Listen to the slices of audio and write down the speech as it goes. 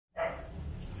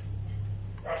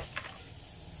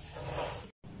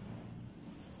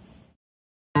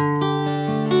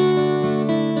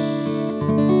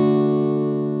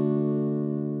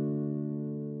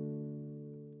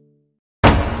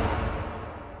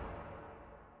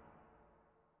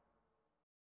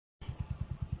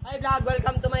Hi vlog,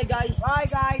 welcome to my guys. Bye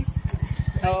guys.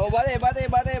 Oh, bate.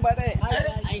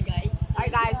 Hi guys. Hi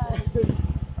guys.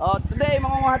 Oh, today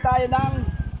mangunguha tayo ng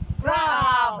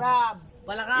Crab.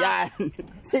 Palaka. yan.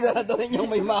 Siguraduhin yung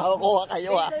may makukuha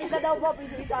kayo ha. Isa daw po,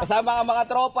 isa. Kasama ang mga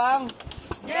tropang.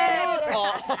 Yeah.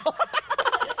 Oh.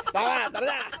 Tara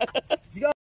na.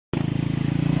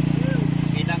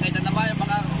 Kita naman yung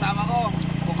mga kasama ko.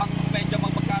 Mukhang medyo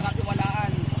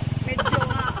magpagkakatiwalaan.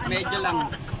 Medyo lang.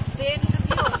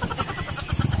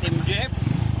 Team Jeep.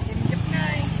 Na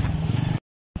eh.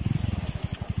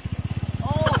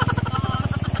 Oh,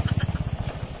 taas.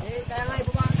 Kaya nga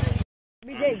ibabangay.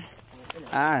 BJ.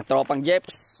 Tropang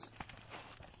Jeeps.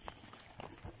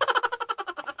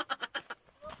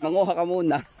 Manguha ka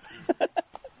muna.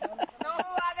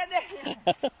 Nanguwagan eh.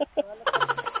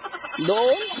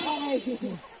 Doon?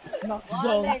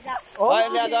 Knockdown. Oh,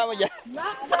 ang gagawa mo dyan.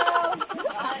 Knockdown.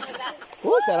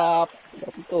 Sarap.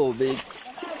 Sarap ng tubig.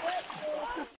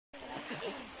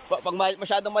 Pag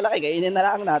masyadong malaki, kainin na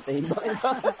lang natin.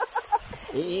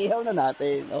 Iihaw na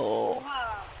natin. Oo.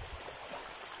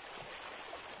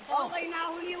 Okay,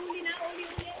 nahuli.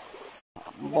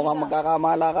 Mukhang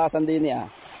magkakamalakasan din niya.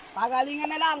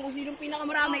 Pagalingan na lang kung sinong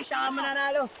pinakamarami, siya ang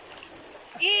mananalo.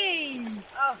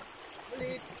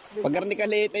 Ulit. Pag garni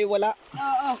kaliit ay wala.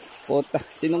 Oo. Puta,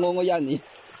 sinungungo yan eh.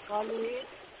 Kaliit.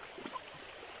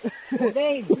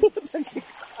 Dave.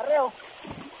 Areo.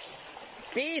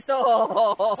 Piso!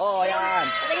 Yan!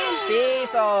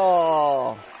 Piso!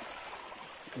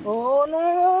 Oo,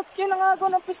 kinangago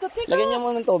ng pisotik. Lagyan niya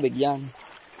muna ng tubig yan.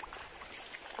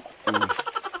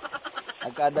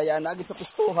 Nagkadayaan agad sa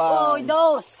pistuhan. Oy,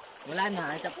 dos. Wala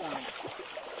na, ito po.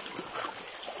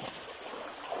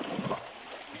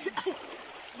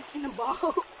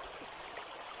 Baho.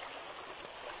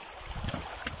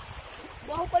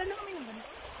 Baho pala na kami ng ganito.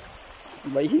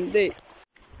 Bay hindi.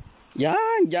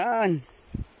 Yan, yan.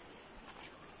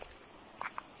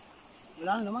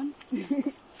 Wala naman.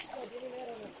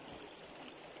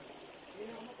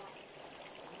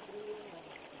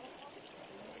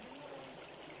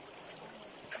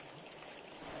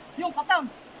 Yung katang.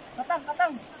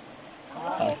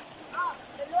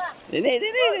 Dalawa. Dini.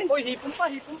 Uy, hipon pa.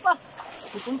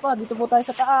 Dito po tayo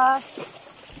sa taas.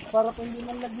 Para po hindi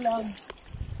man laglag.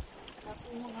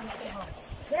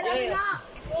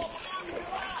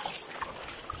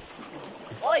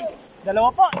 Oy,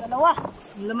 dalawa.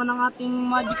 Ang laman ng ating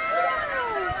magic.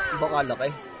 Baka laki.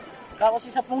 Tapos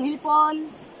isa pong hipon.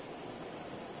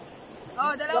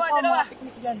 Oh, dalawa.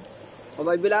 Piknik dyan.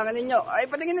 Pabaybilangan ninyo. Ay,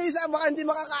 patingin na yung isa. Baka hindi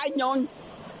makakain yun.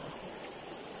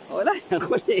 Wala yung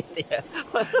maliit yan.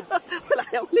 Wala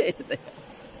yung maliit yan.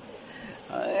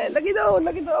 Ay, lagi daw.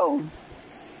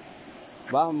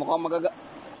 Ba,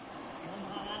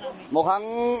 mukhang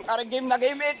aring game na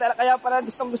game eh. Kaya pala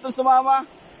gustong sumama.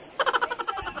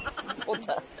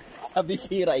 Puta, sabi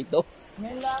kira ito.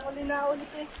 Ngayon lang uli na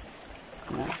ulit eh.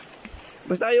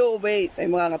 Basta tayo ubay, tayo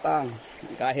mga katang.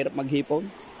 Kahirap maghipon.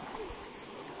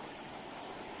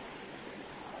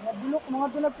 Mga bulok, mga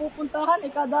doon nagpupuntahan.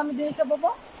 Kadami din sa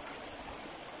baba.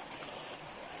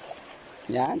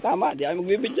 Yan, tama. Di ay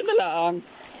magbibidyo na lang.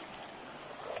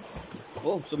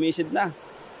 Oh, sumisid na.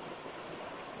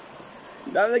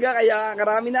 Dami na kaya,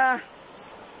 karami na.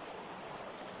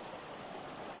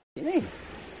 Ini.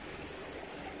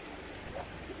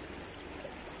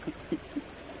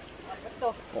 Apat to.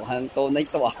 Mukhang tunay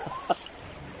to ah.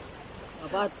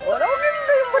 Apat. Wala ko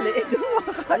ganda yung maliit.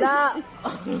 Wala.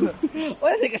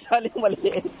 Wala, di kasali yung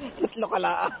maliit. Tatlo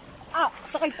kala.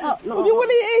 Sakit. Yung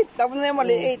maliit. Tapos na yung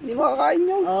maliit. Di makakain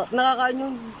yun. Nakakain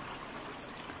yun.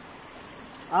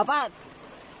 Apat.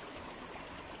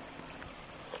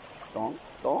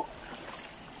 To.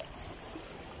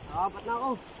 Apat na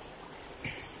ako.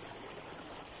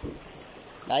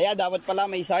 Kaya dapat pala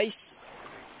may size.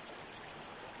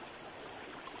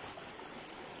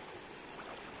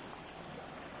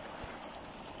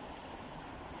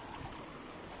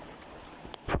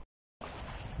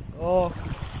 Oh,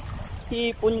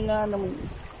 Hipon nga naman.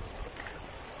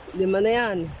 5 na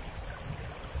yan.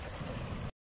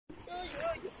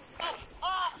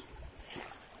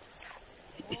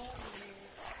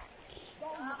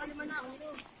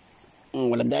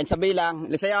 Walang dayan sa bilang.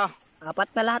 Ilan sa'yo? Apat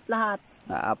na lahat.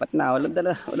 Apat na.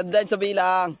 Walang dayan sa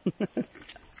bilang.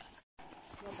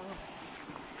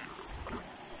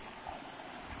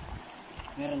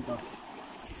 Meron to.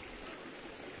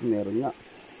 Meron nga.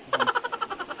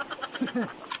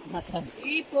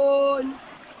 Ipon.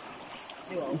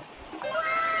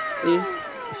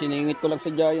 Siningit ko lang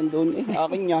sa Giant doon eh.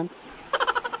 Akin yan.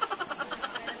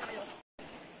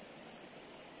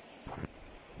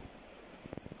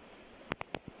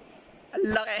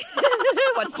 Laki.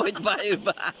 1.5.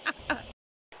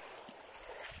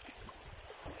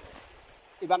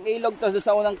 Ibang ilog to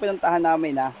sa unang pinuntahan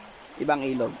namin ha. Ibang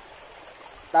ilog.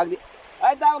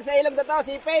 Tawag sa ilog na to,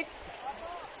 sipit.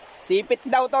 Sipit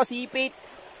daw to, sipit.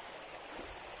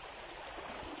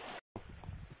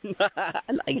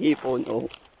 Laking hipon, oh.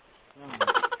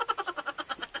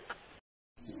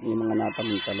 Yung mga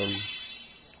natalong-talong.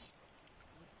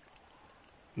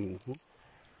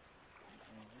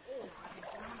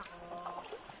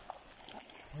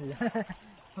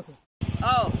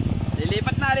 Oh,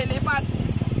 lilipat na, lilipat.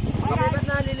 Lilipat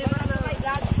na.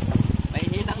 May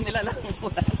hinang nila lang.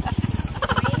 Wala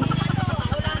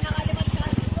na kalimat sa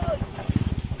likod.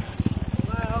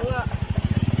 Oo nga.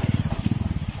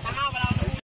 Taka, wala ko.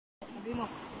 Sabi mo.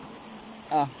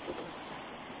 Ah.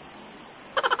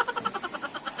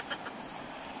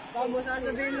 Baka mo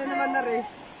sasabihin na naman na rin.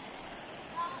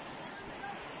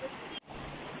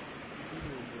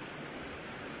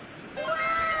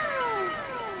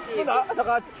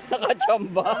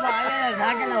 Nakachamba. Ayan,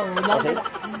 nagalaw.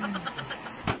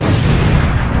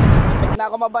 Tek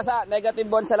na ako mabasa, negative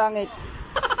bond sa langit.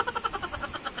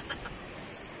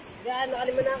 Yan,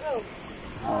 nakaliman na ako.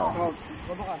 Oh.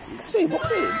 Buksi.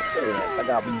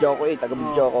 Taga-video ko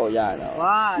taga-video ko. Yan.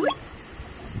 Oh.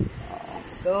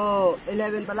 1, 2,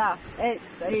 11 pala. 8,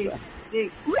 6,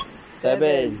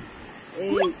 7.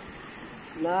 8,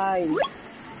 9,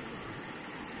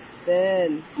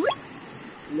 10,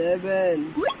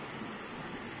 11,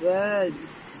 12,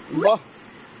 Ba?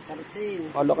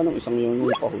 13. Kala ka ng isang yung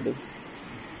pahuli.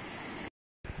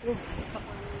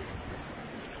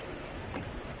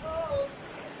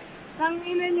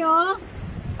 Tangina nyo,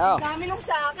 Oh. dami nung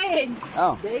sa akin.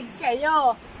 Oh. Big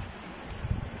kayo.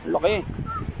 Laki.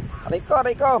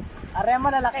 Riko. Are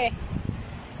mo lalaki.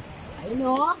 Ayun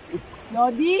o.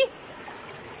 Lodi.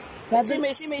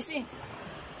 Messi.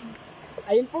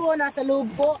 Ayun po, nasa loob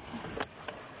po.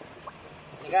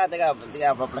 Teka,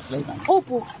 pa-flashlight na.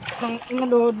 Opo. Tangina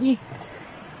Lodi.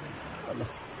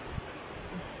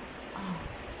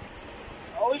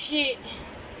 Oh shit.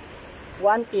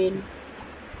 1 kill.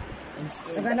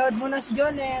 Naganood mo na si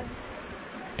Joner.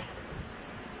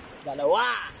 2.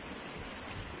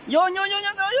 Yun.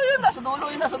 Nasa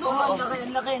dulo, nasa dulo.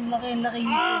 Laki. Nasa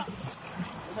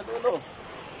dulo.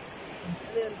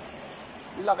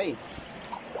 Laki.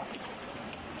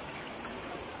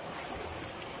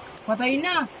 Patay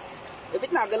na.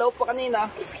 Ipit na, galaw pa kanina.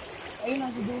 Ayun,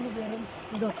 nasa dulo.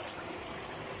 Ito.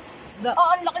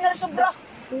 Ang laki na rin sobra.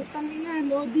 Putang ina,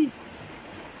 Lodi.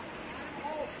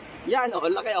 Yan,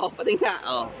 laki, pati nga,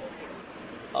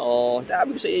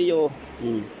 sabi ko sa iyo.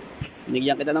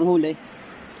 Binigyan kita ng huli.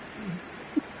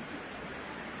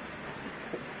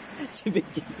 Si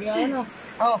Vicky. Kaya ano?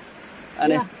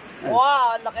 Ano?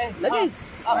 Wow, laki. Lagi.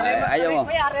 Ayaw mo.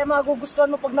 Kaya are magugustuhan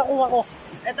mo pag nakuha ko.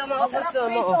 Ito mga gusto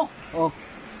mo.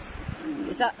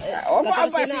 Isa, Ba,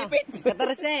 14 na. sipit.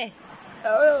 14.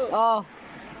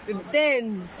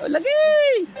 15. Lagi.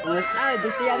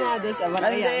 Dos yan na. Dos.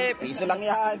 Malaki yan. Hindi, piso lang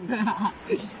yan.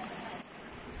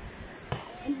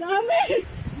 Ang dami!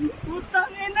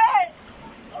 Putang ina eh!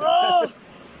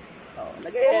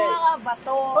 Lagi. Mga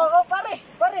bato! Pare!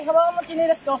 Hawakan mo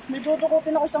chinilas ko. May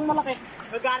tutukutin ako isang malaki.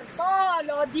 Gagarto!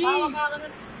 Lodi!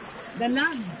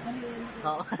 Dalag!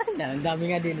 Ang dami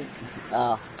nga din eh.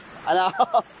 Ano?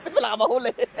 Ba't wala ka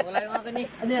mahuli? Wala yung akin eh.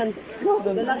 Ano yan?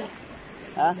 Dalag.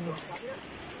 Ha?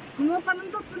 Mga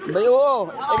panundot! Bayo!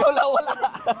 Ikaw lang wala.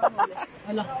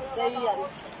 Wala. Sa'yo yan.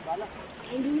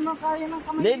 Hindi naman kaya ng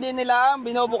kamay. Hindi nila.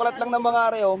 Binubuklat lang ng mga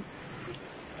reo.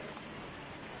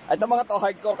 Ito mga to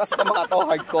hardcore kasi ito mga to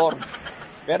hardcore.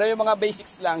 Pero yung mga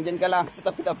basics lang, dyan ka lang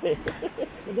sa tabi-tabi.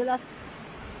 Madalas.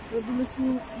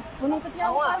 yung... Punong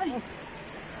katya ako pare.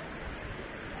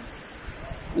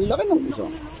 Ang laki ng iso.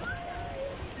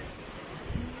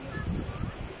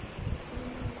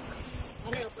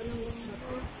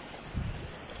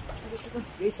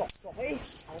 Sok eh.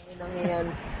 Ang inang yan.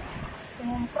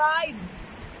 Tumong pride.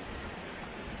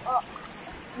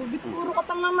 Puro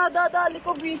katang nang nadadali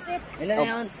ko, visit. Ilan na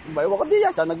yan? Bayo ko di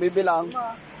yan. Siya nagbibilang.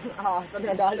 Saan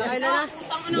na dahil? Ilan na?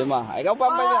 5. Ikaw pa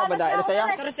ba? Badaan na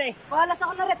saya? 14. Palas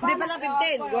ako na rin. Hindi pala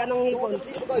 15. Gawa ng hipon.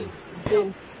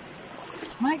 15.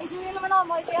 Makikisuyo naman ako.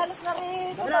 Makikialas na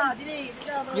rin. Wala, dili.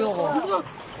 Yoko.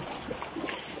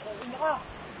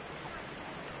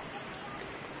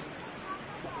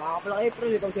 Makakapala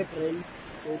April. Ikaw si April.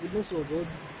 Sugod ng sugod.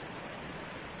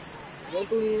 Yung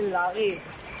tuloy ng laki.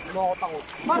 Hindi mo ako takot.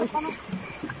 Maras pa na.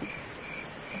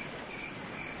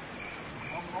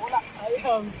 Wala.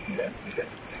 Ayun.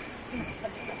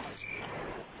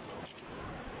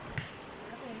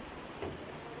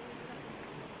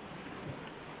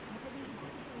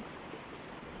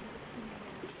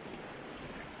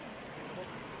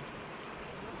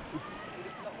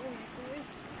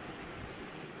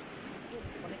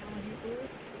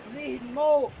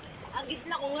 mo. Ang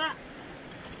gitna ko nga.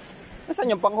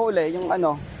 Nasaan yung panghuli? Yung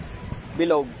ano?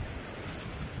 Bilog.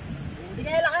 Hindi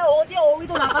kaya laki. Oo, di. Oo,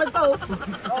 ito. Nakalag pa.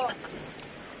 Oo.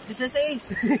 16.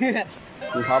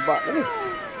 Yung haba.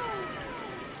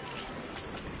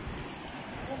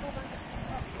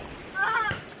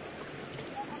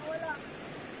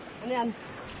 Ano yan?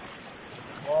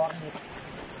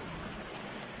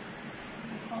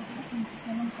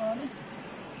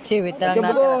 Sipit na lang Diyan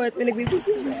natin. mo ko. Pinagbibigyan.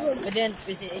 Pwede yan,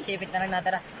 sipit na lang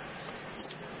natin.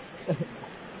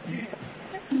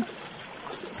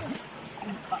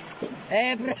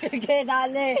 Pre,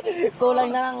 dali.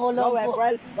 Kulang na lang ulo Go, ko.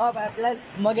 April. Go, April.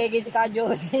 Magiging si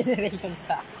Kadyo generation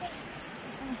ka.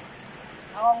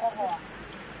 Awang ko ko.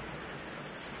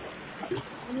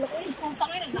 Ang laki,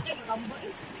 puntang ina, laki, kagamba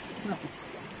eh.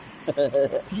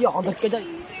 Hindi ako ka dyan.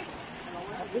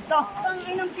 Ito. Ang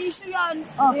inang piso yan.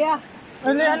 Yeah.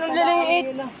 Anong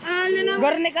liliit?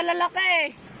 Garne ka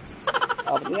lalaki.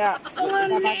 Apat nga.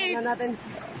 Napasok na natin.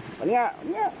 Wag nga.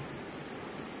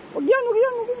 Wag yan.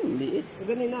 Liit.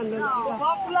 Ganun na. Lalaki ka.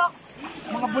 Mga blocks.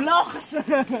 Mga blocks.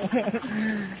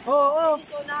 Oo.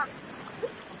 Ito na.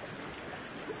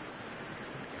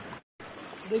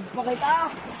 Dig pa kita.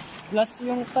 Plus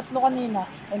yung tatlo kanina.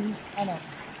 Ano?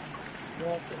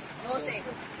 12.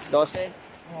 12.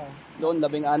 Oh. Doon,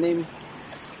 16.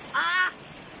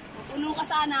 Puno ka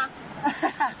sana.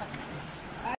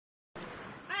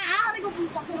 Ari ko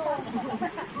putak mo.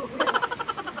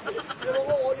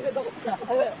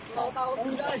 Takot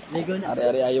mo dyan. Ligo na.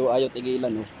 Ari ayaw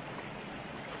tigilan oh.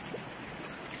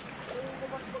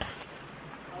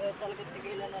 Ayaw talaga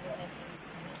tigilan na rin eh.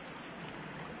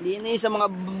 Hindi na sa mga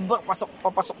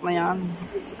papasok na yan.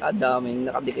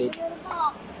 Kadaming nakadikit.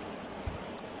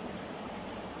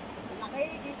 Laki.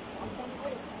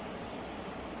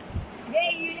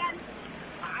 Hey, yun yan.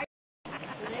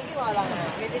 Wala na.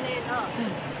 Pwede na yun, ha?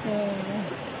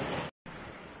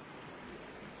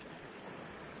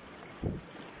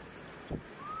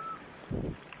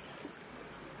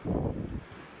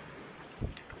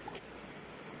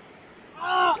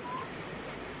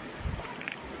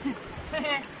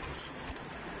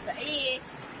 Sais.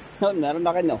 Meron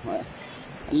na kayo. Ang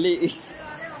liit.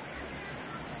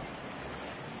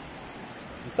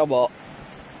 Ito bo.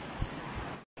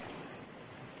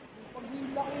 Pag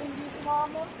laki hindi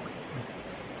sumama.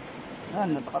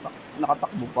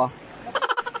 Nakatakbo pa.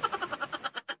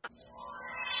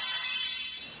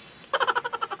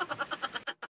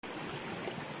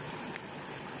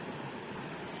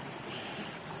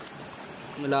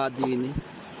 Wala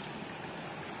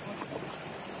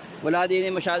din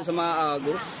eh masyado sa mga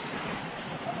agos.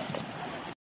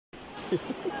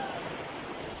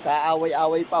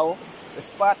 Kaaway-away pa oh. Sa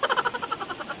spot.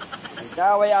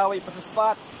 Kaaway-away pa sa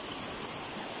spot.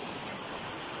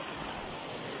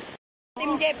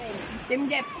 Team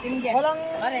Jeff. Walang,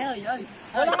 Pare, hoy.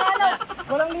 walang ano.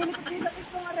 Walang lilipit dito.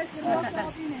 Gusto nga rest. Yung mga sa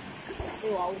atin eh.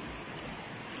 Wow.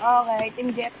 Okay, Team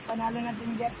Jeff. Panalo na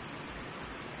Team Jeff.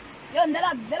 Yun,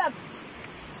 dalag.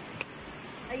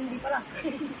 Ay, hindi pala.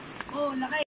 Oh,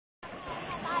 laki.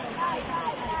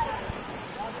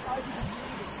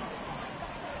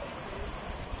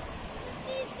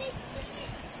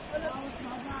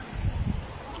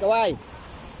 Kaway.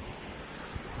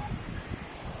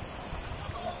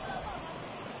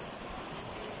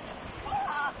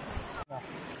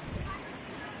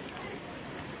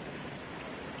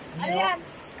 Ano yan?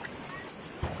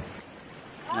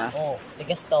 Ha? Oh,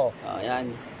 tigas to. Oh, yan.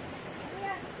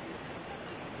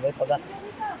 May pagat.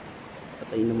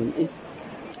 Patay naman eh.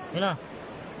 Yun na.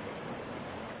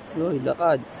 Uy,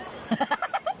 lakad.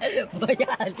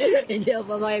 Bayan. Hindi ako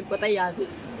pamayag patayan.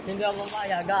 Hindi ako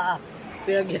pamayag.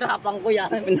 Pinaghirapan ko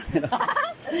yan.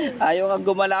 Ayaw nga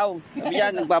gumalaw. Sabi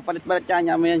yan, nagpapalit-palit siya.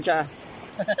 Nyamayan siya.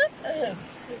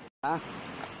 Ha?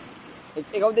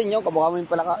 Ikaw din yun, kabukha mo yung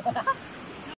palaka.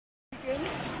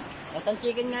 Nasaan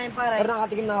chicken nga yun pare? Pero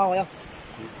nakatikim na ako kayo.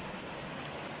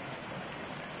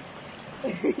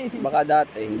 Baka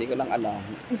dati, hindi ko lang alam.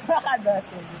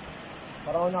 Nakadati.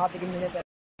 Parang ako nakatikim na niya.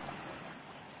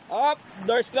 Up!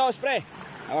 Doors closed, pre!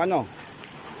 Ano?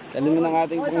 Dalhin mo ng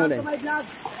ating panghuli.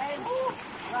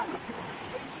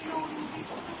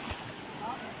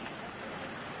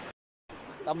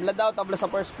 Tabla daw, tabla sa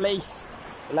first place.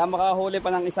 Wala makahuli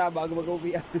pa ng isa bago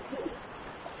mag-uwi.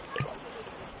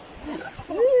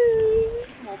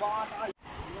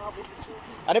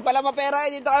 Ari pala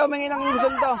mapera eh, dito kayo humingi ng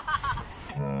suldo.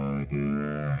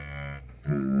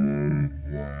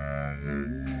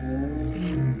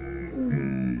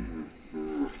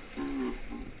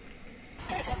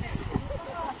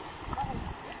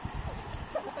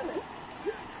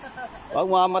 Huwag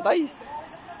mamatay.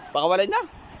 Pakawalay na.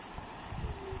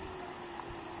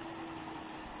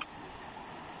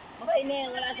 Makain eh,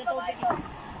 wala sa tubig.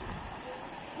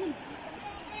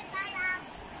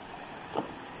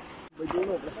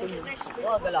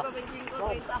 Oh, galak.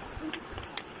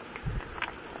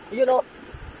 Yun o.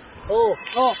 Oh.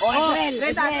 April.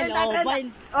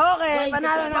 Okay,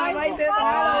 panalo na. 20,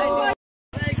 panalo.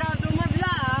 Ikaw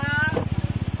dumabla.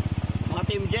 Mga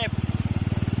Team Jeff.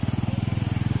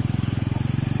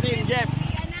 Team Jeff.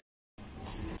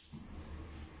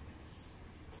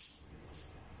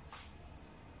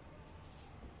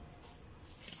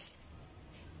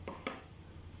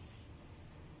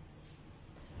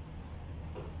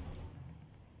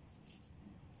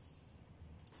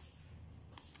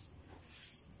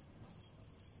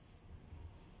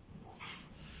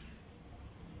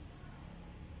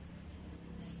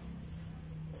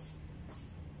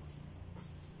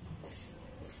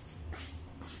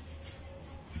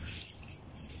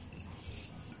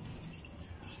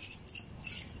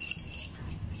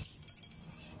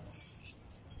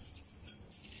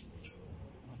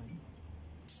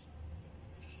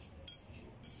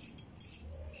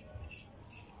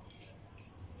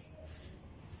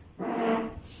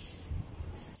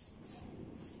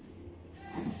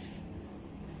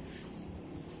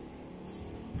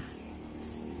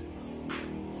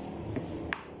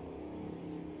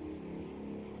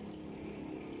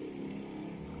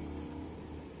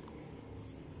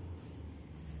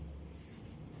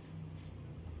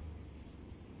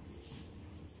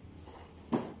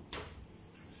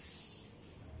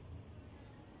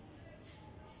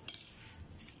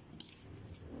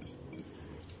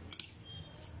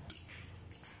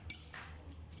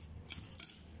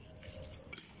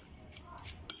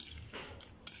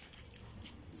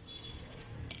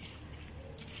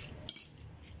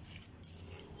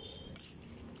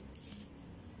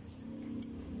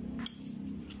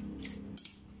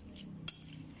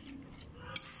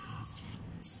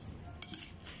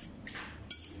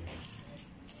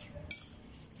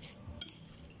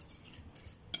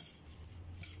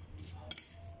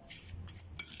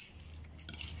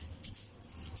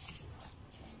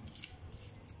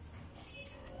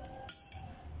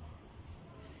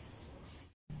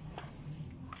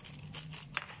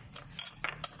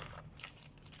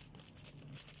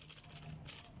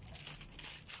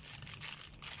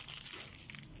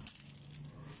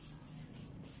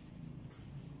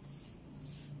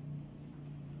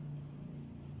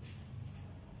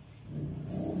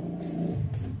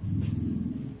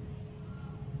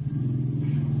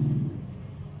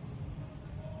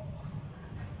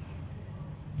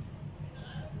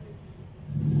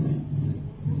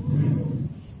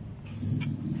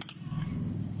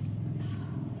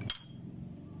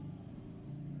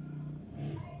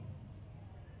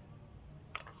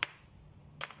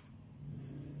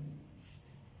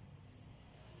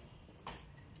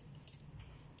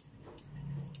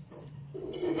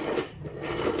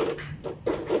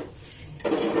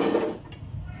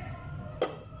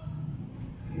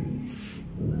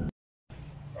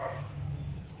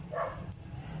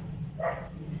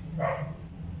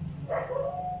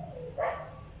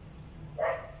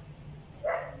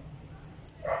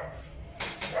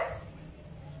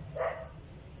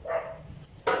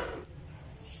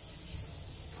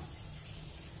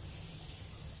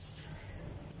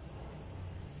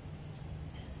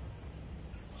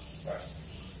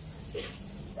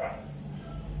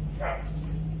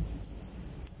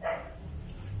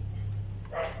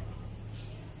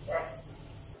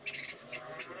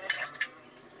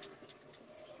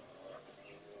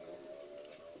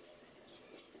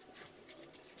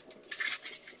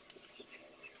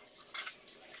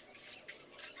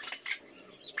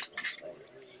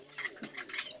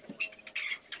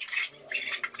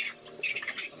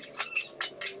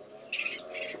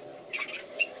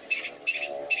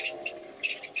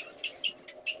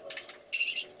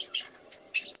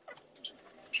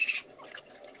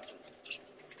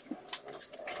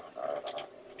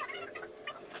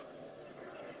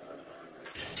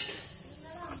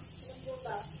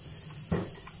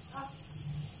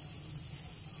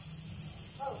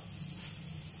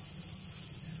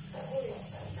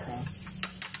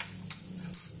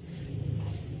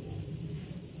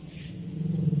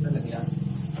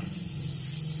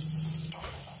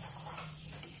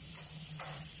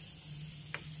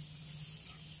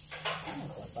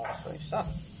 Isa.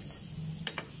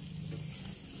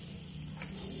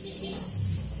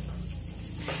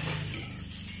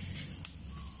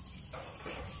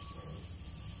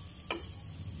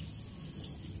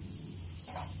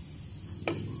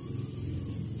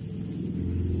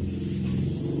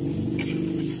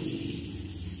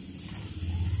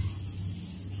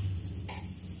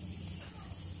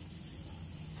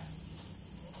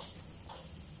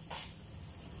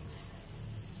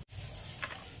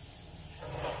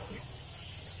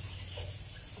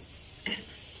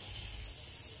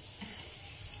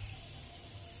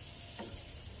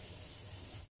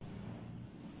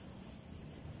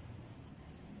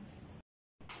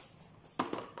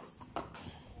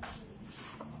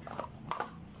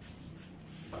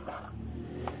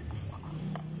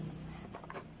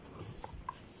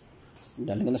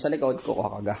 Daling ko na sa likod,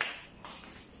 kukuha ka ga.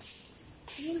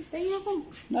 Tingnan ko.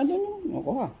 Nandun yun,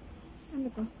 kukuha. Ano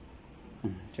to?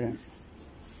 Sure.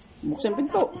 Buksan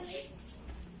pinto.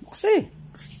 Buksan.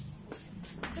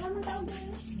 Wala man tao doon.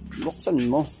 Buksan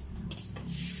mo.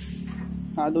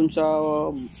 Doon sa...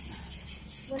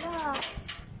 Wala.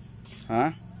 Ha?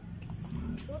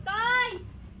 Tutay!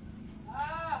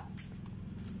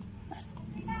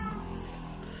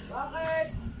 Bakit?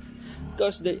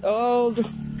 Because they old.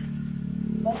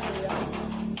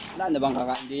 Wala na bang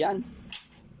kakain diyan?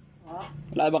 Ha?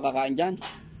 Wala na bang kakain dyan?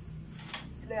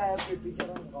 Hindi, ayaw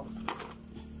pipicturean ko.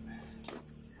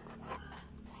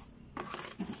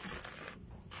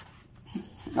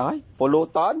 Ay,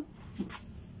 pulutan.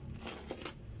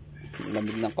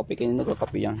 Lamig ng kape, kaya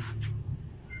nagkakape yan.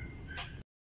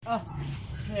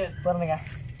 Shit, parang nga.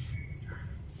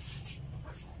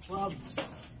 Hobbies.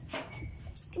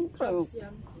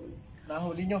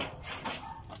 Nahuli nyo.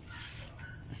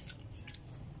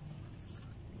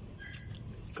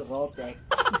 Kropek.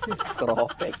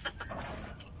 Kropek.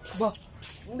 Ba,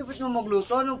 hindi pa mo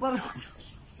magluto, ano parang...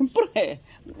 Siyempre,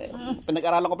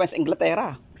 pinag-aralan ko pa sa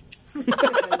Inglaterra.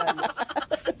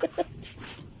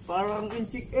 Parang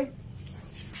inchik eh.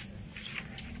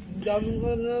 Ang daming ko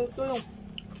na ito yung...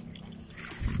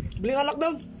 Bling alak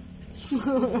daw!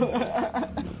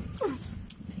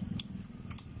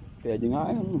 Pwede nga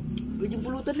yun. Pwede yung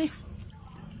pulutan eh.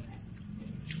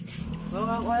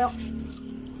 Mga kayak.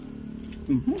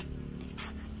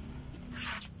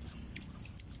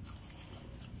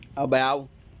 Bayaw.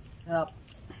 Sarap.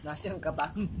 Nasa yung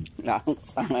katang.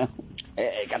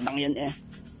 Katang yan eh.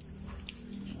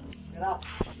 Sarap.